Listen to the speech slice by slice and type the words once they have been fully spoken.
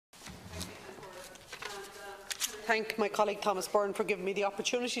thank my colleague Thomas Byrne for giving me the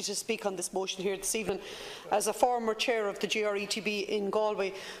opportunity to speak on this motion here this evening. As a former chair of the GRETB in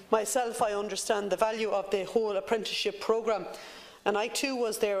Galway myself, I understand the value of the whole apprenticeship programme. And I too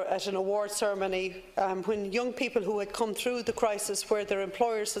was there at an award ceremony when young people who had come through the crisis, where their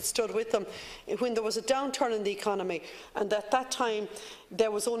employers had stood with them, when there was a downturn in the economy, and at that time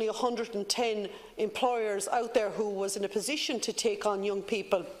there was only 110 employers out there who was in a position to take on young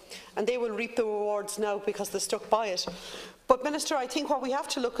people, and they will reap the rewards now because they stuck by it. But Minister, I think what we have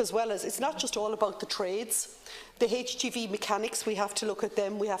to look as well is it's not just all about the trades. The HGV mechanics, we have to look at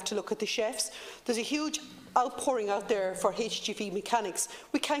them, we have to look at the chefs. There's a huge outpouring out there for HGV mechanics.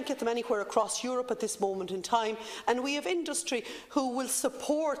 We can't get them anywhere across Europe at this moment in time, and we have industry who will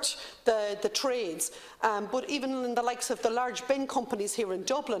support the trades. But even in the likes of the large bin companies here in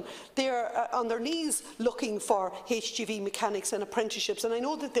Dublin, they're on their knees looking for HGV mechanics and apprenticeships. And I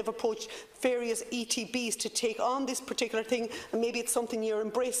know that they've approached various ETBs to take on this particular thing, and maybe it's something you're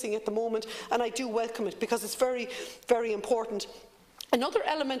embracing at the moment, and I do welcome it because it's very, very important. Another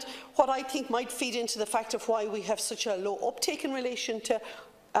element, what I think might feed into the fact of why we have such a low uptake in relation to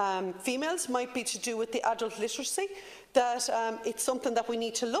females, might be to do with the adult literacy, that it's something that we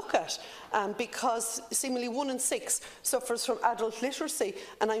need to look at because seemingly 1 in 6 suffers from adult literacy,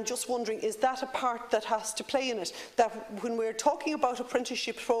 and I'm just wondering, is that a part that has to play in it? That when we're talking about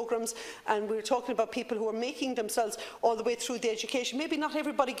apprenticeship programmes and we're talking about people who are making themselves all the way through the education, maybe not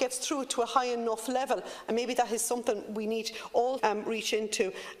everybody gets through it to a high enough level, and maybe that is something we need all reach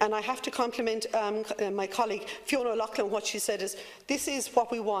into. And I have to compliment my colleague Fiona O'Loughlin. What she said is, this is what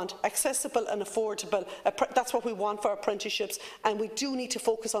we want, accessible and affordable. That's what we want for apprenticeships, and we do need to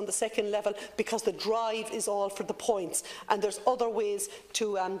focus on the second level because the drive is all for the points, and there's other ways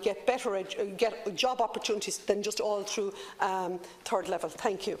to get job opportunities than just all through third level.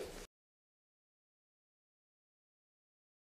 Thank you.